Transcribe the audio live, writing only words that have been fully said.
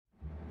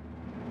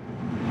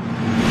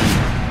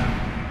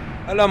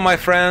Hello my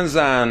friends,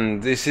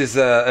 and this is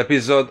an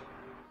episode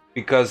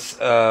because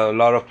a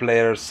lot of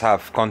players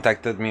have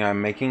contacted me.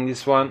 I'm making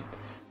this one.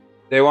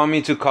 They want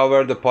me to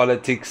cover the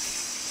politics,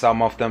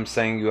 some of them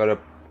saying you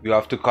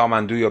have to come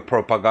and do your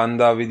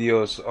propaganda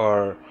videos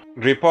or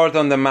report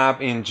on the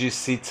map in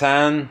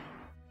GC10.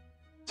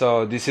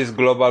 So this is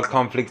Global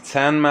Conflict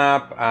 10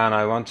 map and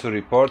I want to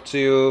report to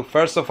you.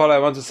 First of all, I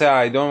want to say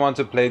I don't want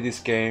to play this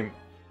game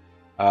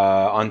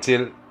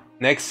until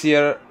next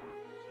year.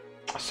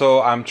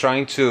 So I'm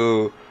trying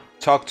to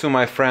talk to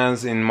my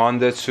friends in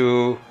Monday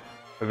 2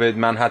 with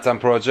Manhattan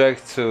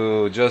Project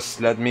to just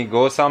let me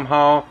go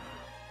somehow.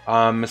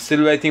 I'm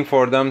still waiting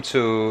for them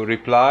to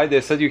reply. They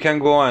said you can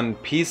go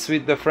and peace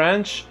with the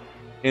French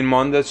in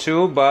Monday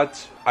 2,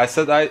 but I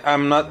said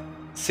I'm not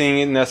seeing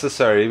it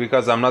necessary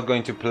because I'm not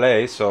going to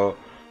play, so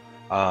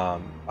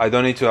I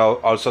don't need to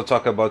also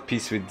talk about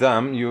peace with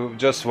them. You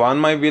just want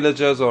my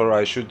villagers, or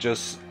I should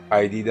just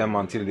ID them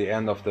until the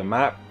end of the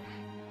map.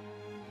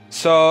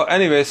 So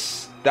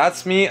anyways,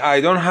 that's me. I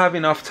don't have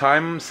enough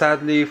time,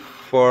 sadly,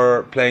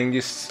 for playing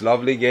this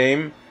lovely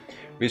game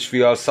which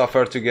we all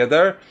suffer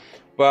together,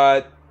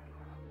 but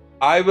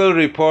I will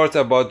report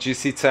about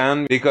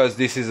GC10 because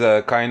this is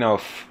a kind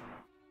of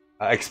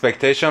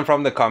expectation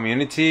from the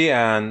community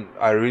and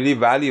I really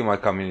value my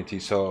community.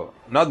 So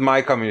not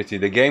my community,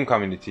 the game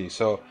community.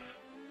 So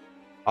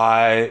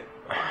I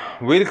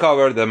will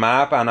cover the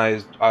map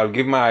and I'll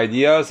give my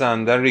ideas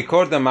and then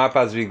record the map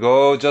as we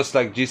go, just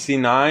like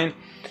GC9.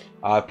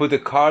 I put a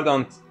card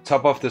on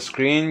top of the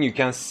screen. You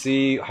can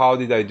see how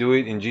did I do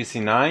it in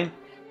GC9.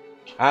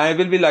 And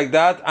it will be like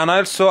that. And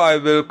also I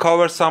will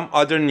cover some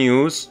other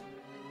news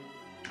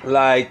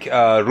like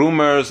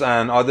rumors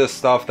and other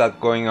stuff that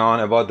going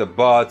on about the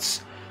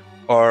bots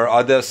or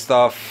other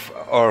stuff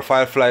or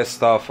Firefly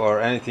stuff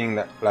or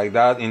anything like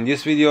that in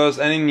these videos.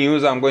 Any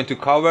news I'm going to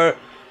cover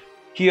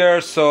here.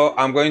 So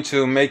I'm going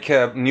to make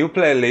a new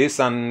playlist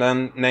and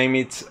then name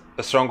it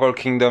Stronghold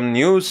Kingdom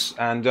News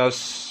and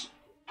just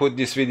put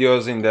these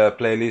videos in the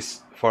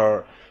playlist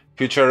for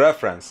future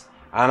reference.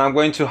 And I'm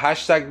going to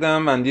hashtag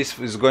them, and this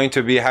is going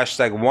to be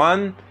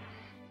 #1.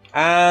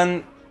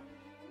 And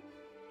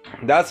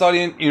that's all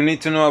you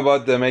need to know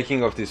about the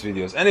making of these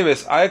videos.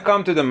 Anyways, I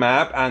come to the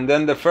map and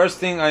then the first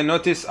thing I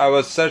noticed, I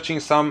was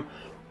searching some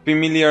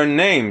familiar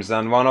names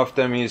and one of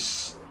them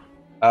is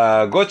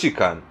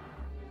Agothikan.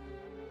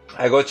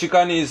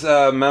 Agothikan is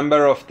a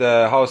member of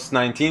the House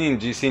 19 in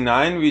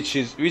GC9,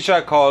 which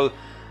I call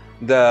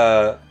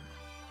the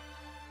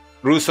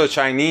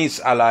Russo-Chinese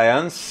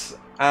alliance,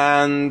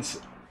 and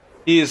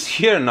he is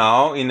here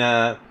now in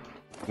a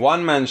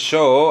one-man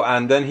show,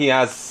 and then he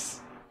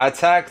has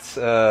attacked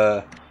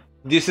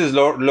this is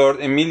Lord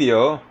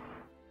Emilio.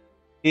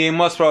 He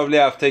must probably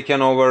have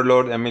taken over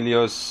Lord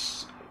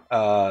Emilio's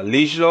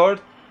liege lord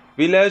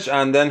village,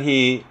 and then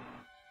he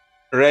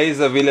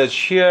raised a village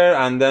here,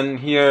 and then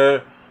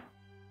here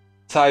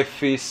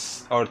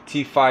Typhus or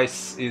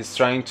Typhus is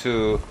trying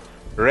to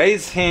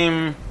raise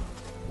him,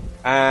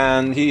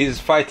 and he is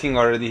fighting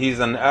already. He's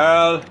an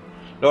earl.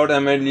 Lord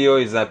Emilio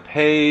is a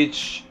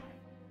page.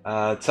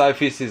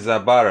 Typhus is a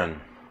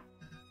baron.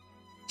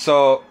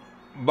 So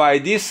by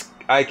this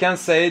I can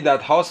say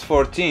that House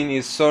 14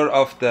 is sort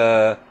of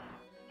the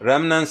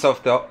remnants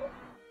of the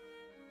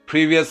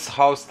previous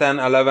House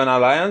 10-11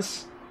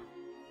 alliance,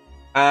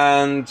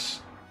 and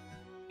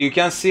you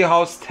can see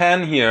House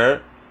 10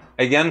 here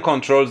again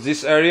controls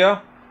this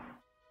area.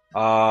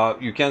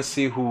 You can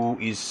see who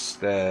is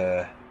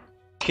the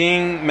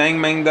king.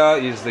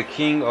 Mengmengda is the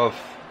king of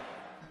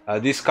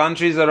these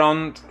countries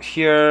around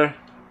here.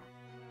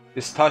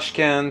 This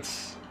Tashkent,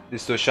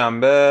 this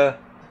Dushanbe,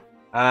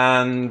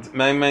 and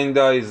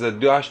Mengmengda is the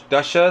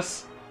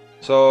duchess.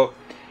 So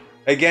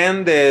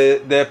again,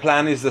 their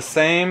plan is the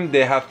same.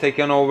 They have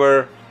taken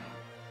over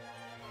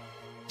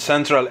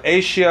Central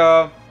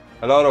Asia,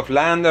 a lot of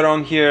land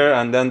around here,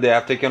 and then they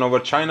have taken over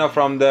China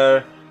from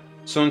there.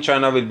 Soon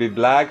China will be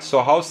black.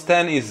 So House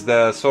 10 is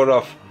the sort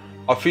of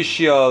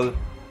official.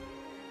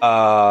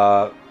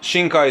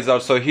 Shinka is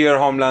also here.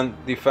 Homeland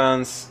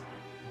Defense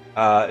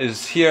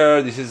is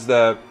here. This is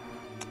the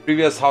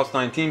previous House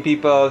 19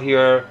 people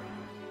here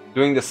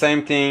doing the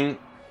same thing.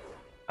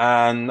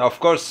 And of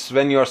course,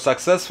 when you are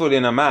successful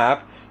in a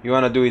map, you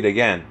want to do it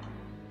again.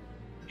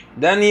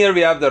 Then here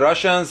we have the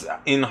Russians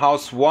in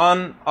House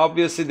 1.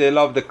 Obviously they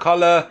love the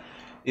color.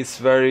 It's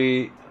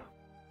very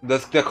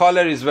the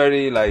color is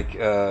very like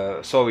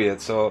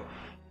Soviet, so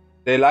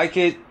they like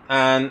it.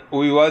 And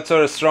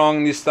Uywater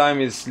Strong this time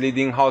is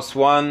leading House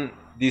 1.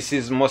 This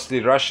is mostly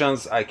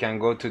Russians. I can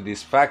go to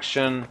this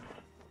faction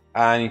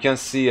and you can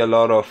see a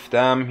lot of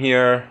them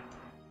here.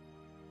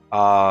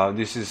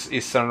 This is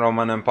Eastern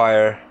Roman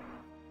Empire.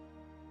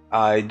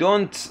 I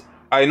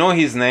know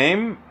his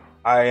name.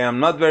 I am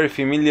not very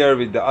familiar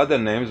with the other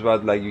names,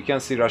 but like you can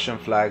see Russian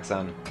flags,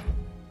 and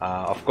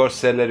of course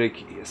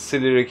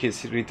Cyrillic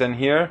is written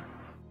here.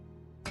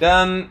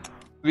 Then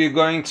we're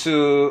going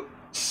to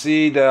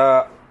see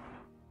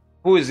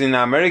who is in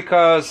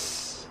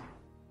Americas.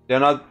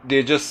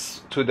 They're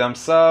just to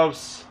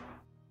themselves.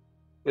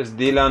 Is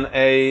Dylan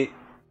A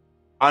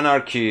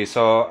anarchy.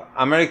 So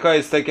America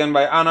is taken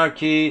by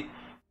anarchy.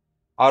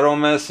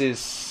 Aromes is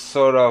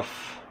sort of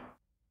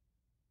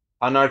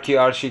anarchy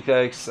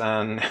architects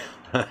and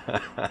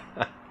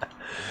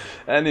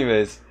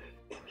anyways,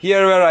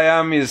 here where I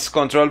am is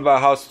controlled by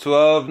House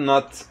 12,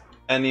 not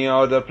any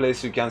other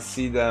place. You can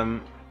see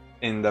them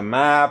in the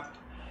map.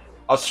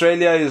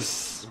 Australia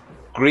is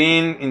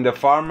green in the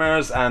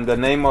farmers, and the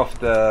name of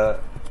the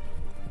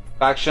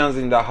factions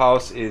in the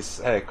house is,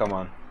 hey, come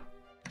on.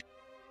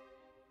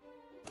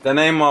 The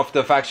name of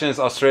the faction is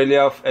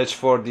Australia of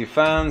H4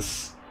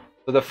 Defense.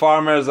 So the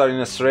farmers are in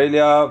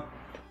Australia.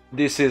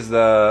 This is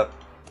the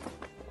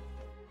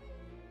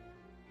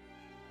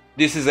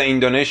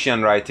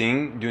Indonesian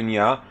writing,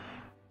 Dunia,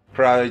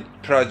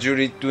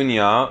 Prajurit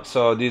Dunia.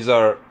 So these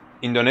are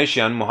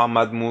Indonesian,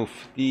 Muhammad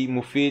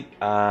Mufid,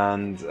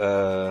 and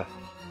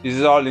this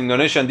is all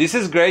Indonesian. This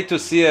is great to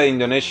see an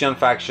Indonesian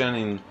faction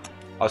in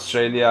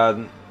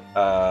Australian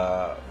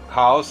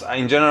house.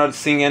 In general,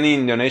 seeing any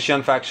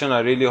Indonesian faction,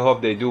 I really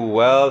hope they do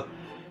well.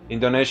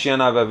 Indonesian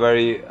have a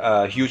very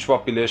huge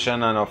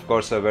population, and of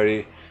course a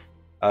very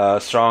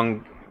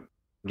strong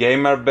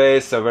gamer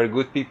base. They're very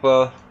good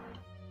people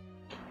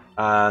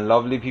and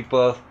lovely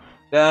people.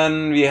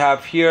 Then we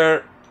have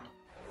here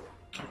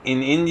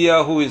in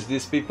India, who is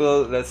these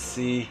people? Let's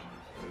see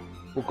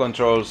who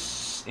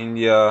controls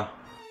India.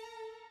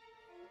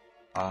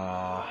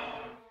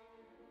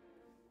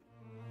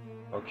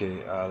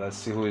 Okay, let's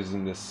see who is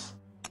in this.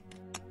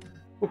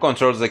 Who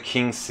controls the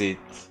king seat?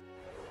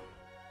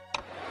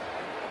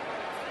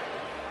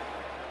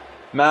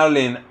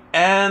 Merlin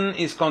N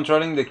is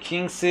controlling the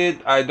king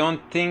seat. I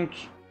don't think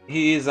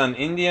he is an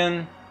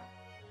Indian,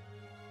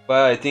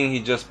 but I think he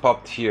just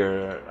popped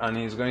here, and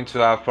he's going to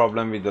have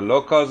problem with the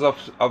locals,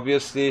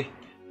 obviously,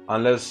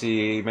 unless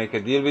he make a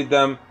deal with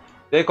them.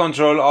 They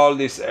control all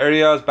these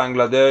areas,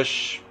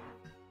 Bangladesh.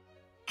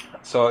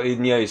 So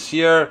India is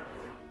here.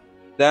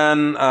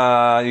 Then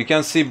you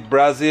can see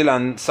Brazil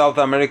and South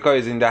America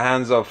is in the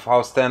hands of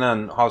House 10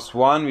 and House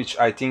 1, which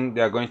I think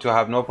they are going to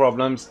have no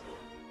problems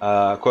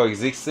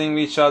coexisting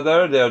with each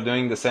other. They are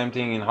doing the same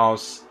thing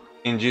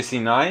in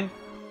GC9.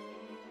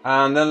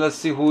 And then let's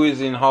see who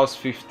is in House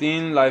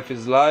 15. Life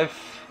is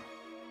Life.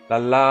 La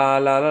la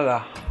la la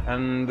la.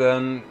 And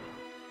then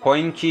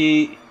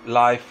Koinki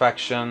Life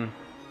faction.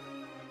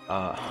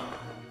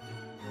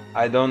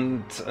 I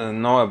don't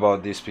know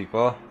about these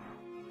people.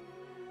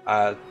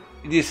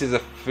 This is a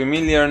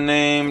familiar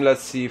name.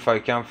 Let's see if I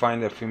can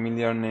find a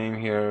familiar name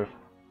here.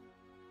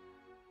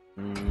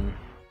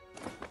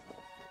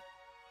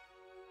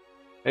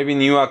 Maybe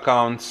new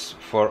accounts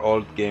for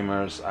old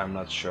gamers. I'm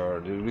not sure.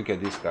 Look at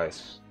these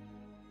guys.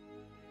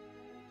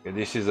 Okay,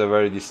 this is a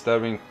very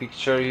disturbing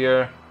picture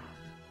here.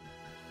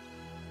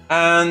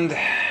 And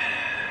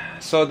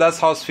so that's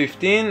House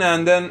 15.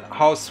 And then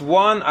House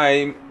 1,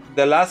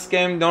 the last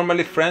game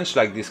normally French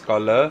like this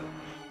color,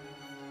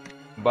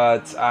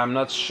 but I'm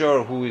not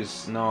sure who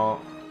is now.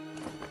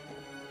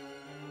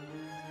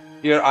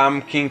 Here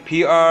I'm King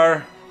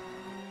PR.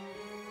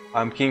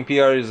 King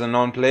PR is a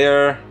known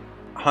player.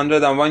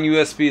 101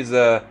 USP is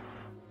a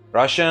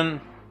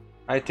Russian,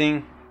 I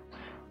think.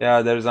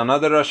 Yeah, there's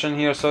another Russian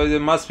here, so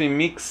it must be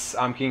mix.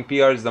 King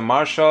PR is the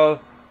Marshal.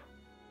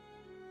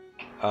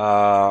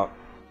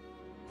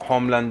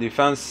 Homeland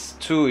Defense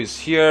 2 is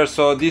here.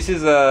 So this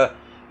is a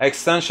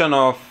extension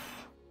of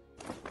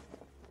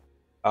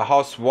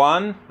House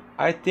 1,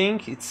 I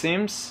think, it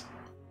seems.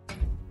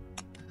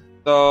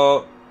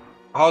 So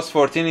House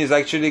 14 is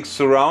actually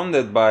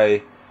surrounded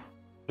by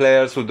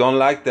players who don't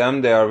like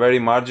them. They are very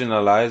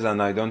marginalized,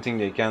 and I don't think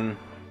they can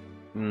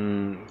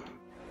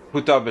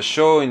put up a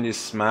show in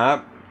this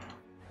map.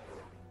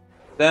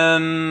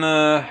 Then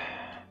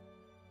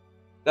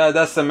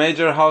that's the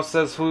major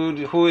houses.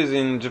 Who is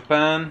in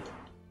Japan?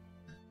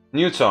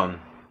 Newton.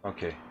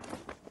 Okay.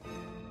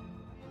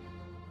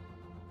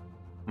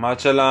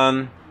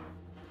 Magellan.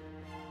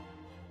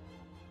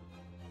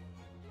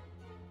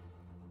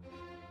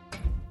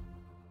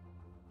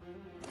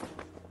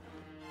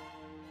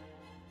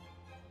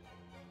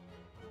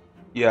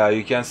 Yeah,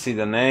 you can see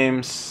the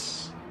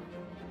names.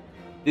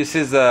 This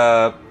is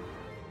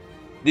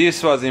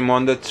this was in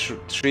Monde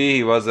 3.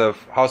 He was a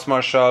house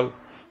marshal.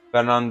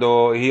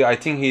 Fernando. I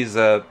think he's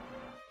a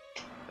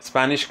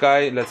Spanish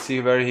guy. Let's see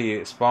where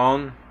he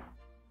spawned.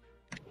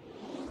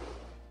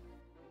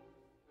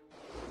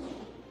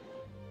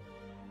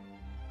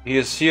 He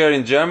is here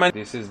in Germany.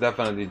 This is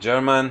definitely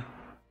German.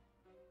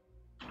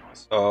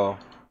 So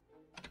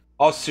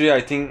Austria,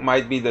 I think,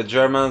 might be the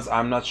Germans.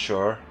 I'm not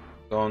sure.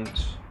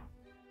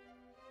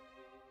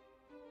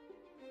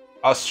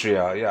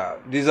 Austria, yeah.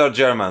 These are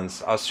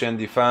Germans. Austrian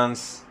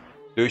defense.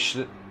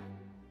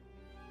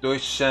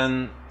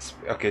 Deutschen.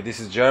 Okay, this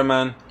is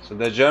German. So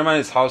the German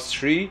is House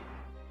 3.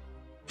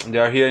 They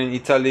are here in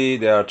Italy.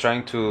 They are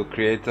trying to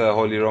create a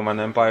Holy Roman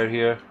Empire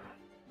here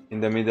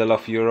in the middle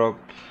of Europe.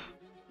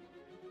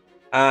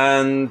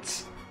 And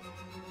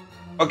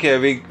okay,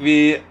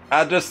 we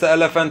address the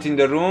elephant in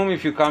the room.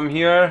 If you come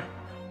here,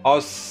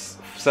 House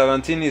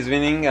 17 is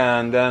winning,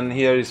 and then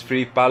here is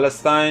Free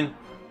Palestine.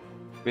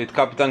 with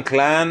Capitan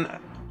Clan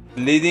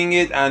leading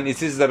it, and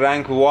it is the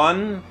rank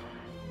 1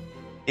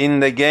 in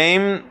the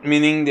game,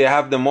 meaning they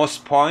have the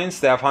most points.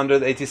 They have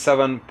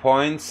 187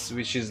 points,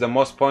 which is the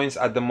most points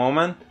at the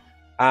moment.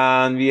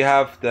 And we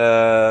have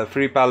the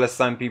Free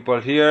Palestine people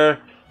here,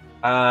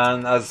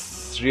 and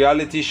as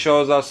reality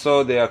shows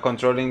also, they are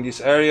controlling these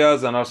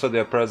areas, and also they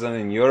are present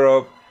in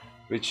Europe,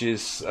 which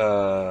is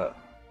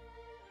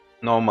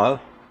normal.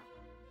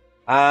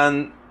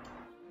 And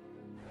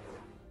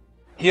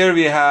here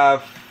we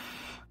have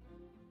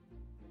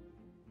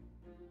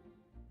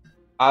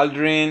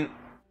Aldrin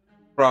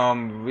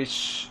from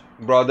which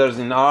Brothers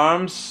in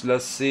Arms?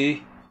 Let's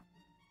see.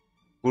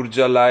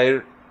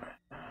 Burjalair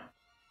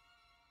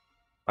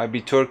might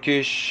be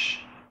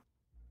Turkish.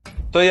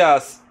 So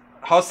yes,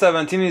 House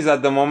 17 is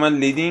at the moment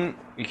leading.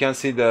 You can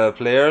see the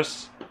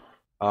players.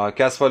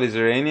 Kasfal is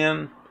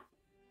Iranian,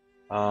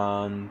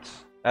 and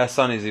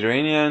Ehsan is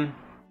Iranian.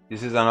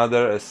 This is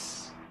another.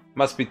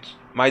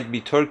 Might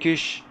be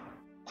Turkish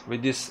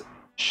with this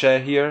Sheh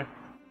here.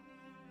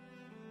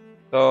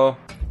 So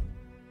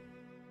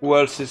who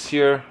else is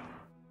here?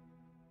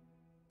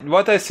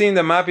 What I see in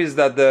the map is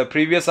that the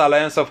previous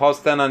alliance of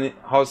House 10 and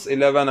House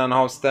 11 and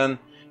House 10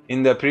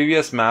 in the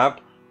previous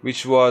map,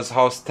 which was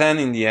House 10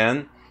 in the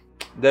end,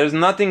 there's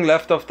nothing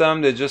left of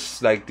them. They're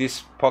just like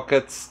these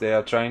pockets. They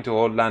are trying to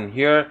hold land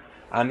here.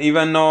 And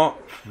even though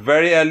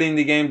very early in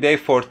the game, day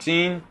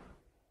 14,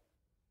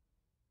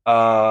 they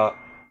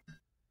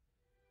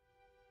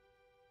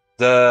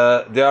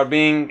are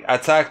being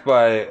attacked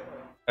by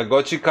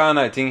Agothikan.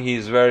 I think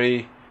he's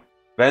very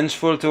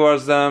vengeful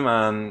towards them,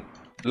 and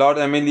Lord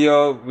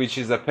Emilio, which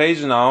is a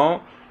page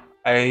now,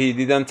 he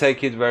didn't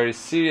take it very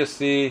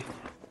seriously.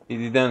 He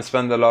didn't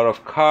spend a lot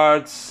of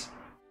cards.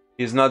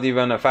 He's not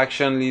even a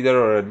faction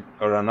leader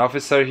or an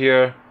officer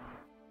here.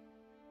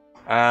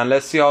 And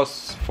let's see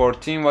House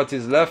 14, what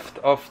is left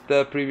of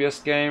the previous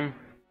game.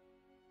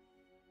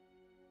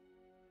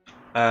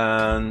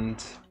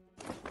 And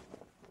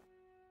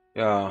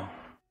yeah.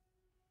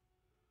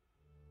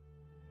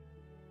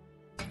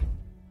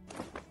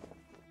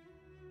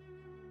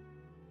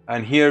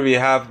 And here we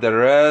have the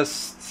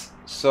rest.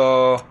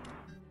 So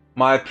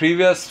my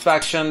previous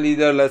faction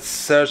leader, let's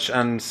search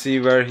and see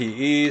where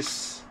he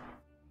is.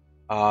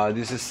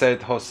 This is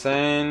Said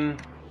Hossein.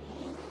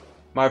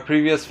 My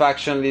previous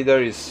faction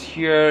leader is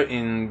here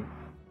in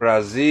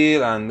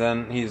Brazil, and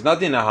then he's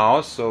not in a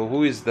house. So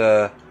who is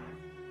the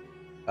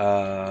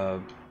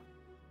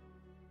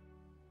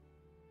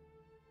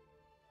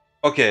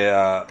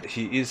okay,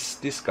 he is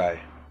this guy.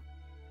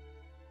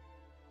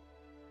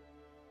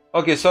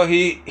 Okay, so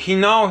he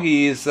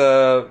is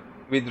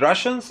with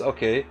Russians.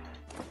 Okay,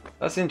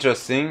 that's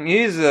interesting.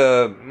 He's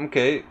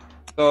okay,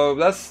 so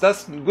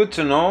that's good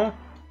to know.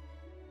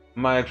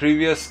 My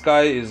previous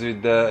guy is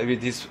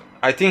with his.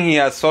 I think he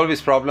has solved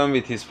his problem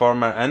with his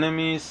former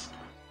enemies,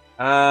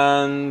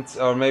 and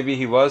or maybe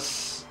he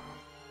was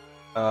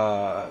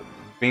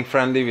being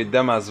friendly with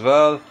them as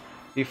well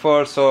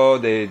before, so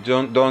they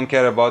don't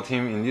care about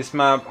him in this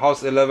map.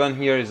 House 11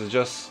 here is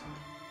just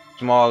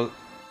small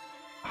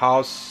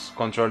house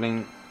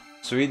controlling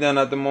Sweden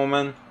at the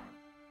moment.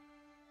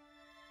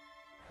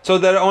 So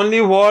the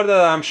only war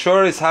that I'm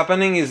sure is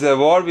happening is a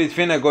war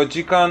between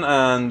Agothikan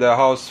and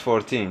House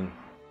 14.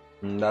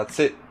 And that's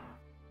it.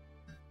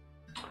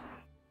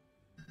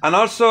 And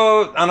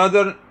also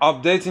another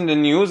update in the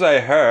news, I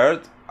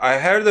heard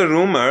a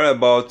rumor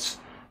about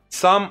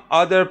some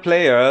other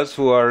players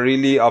who are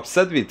really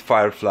upset with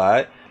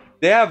Firefly.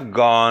 They have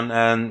gone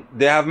and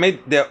they have made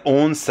their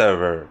own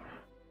server.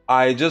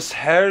 I just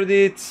heard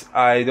it.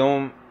 I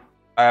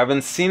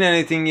haven't seen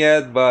anything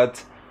yet,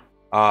 but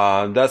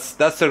that's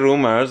the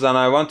rumors, and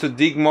I want to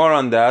dig more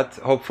on that.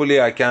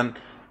 Hopefully I can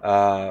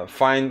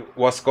find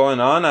what's going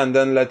on and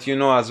then let you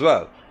know as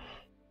well.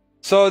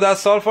 So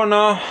that's all for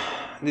now.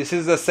 This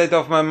is the state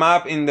of my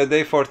map in the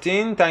day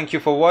 14. Thank you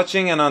for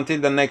watching, and until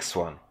the next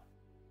one.